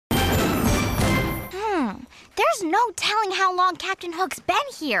There's no telling how long Captain Hook's been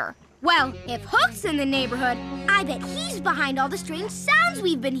here. Well, if Hook's in the neighborhood, I bet he's behind all the strange sounds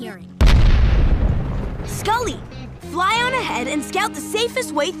we've been hearing. Skully, fly on ahead and scout the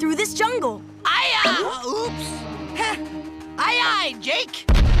safest way through this jungle. Aye-aye! Oops! Aye-aye, Jake!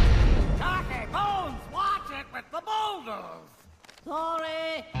 Sharky, Bones, watch it with the boulders!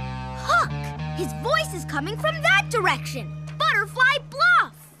 Sorry! Hook! His voice is coming from that direction. Butterfly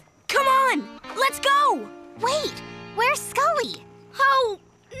Bluff! Come on, let's go! Wait, where's Skully? Oh,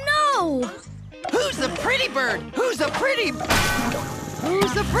 no! Who's the pretty bird? Who's the pretty...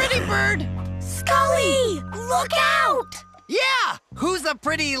 Who's the pretty bird? Skully! Look out! Yeah! Who's the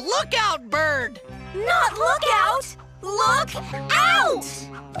pretty lookout bird? Not look out! Look out!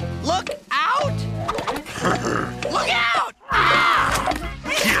 Look out? Look out! Ah!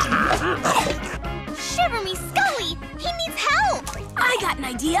 Shiver me, Skully! He needs help! I got an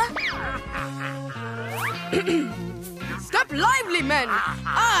idea. Step lively, men!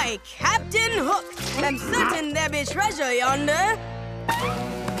 I, Captain Hook, am certain there be treasure yonder.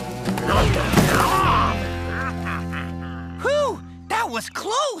 Whew! That was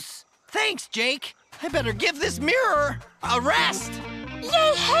close! Thanks, Jake. I better give this mirror a rest.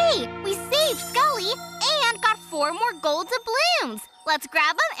 Yay, hey! We saved Skully and got 4 more gold doubloons. Let's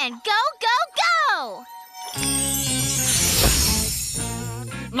grab them and go, go, go!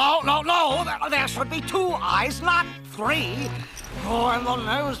 No. There should be 2 eyes, not 3. Oh, and the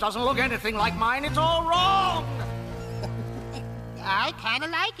nose doesn't look anything like mine. It's all wrong. I kind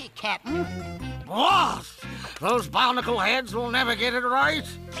of like it, Captain. What? Those barnacle heads will never get it right.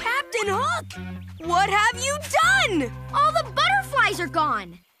 Captain Hook, what have you done? All the butterflies are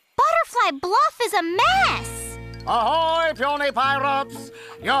gone. Butterfly Bluff is a mess! Ahoy, puny pirates!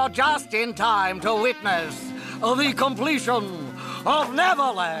 You're just in time to witness the completion of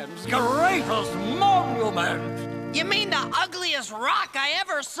Neverland's greatest monument. You mean the ugliest rock I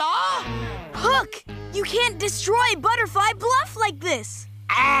ever saw? Hook, you can't destroy Butterfly Bluff like this.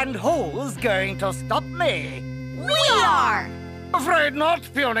 And who's going to stop me? We are! Afraid not,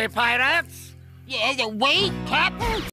 puny pirates. Yeah, wait, Captain.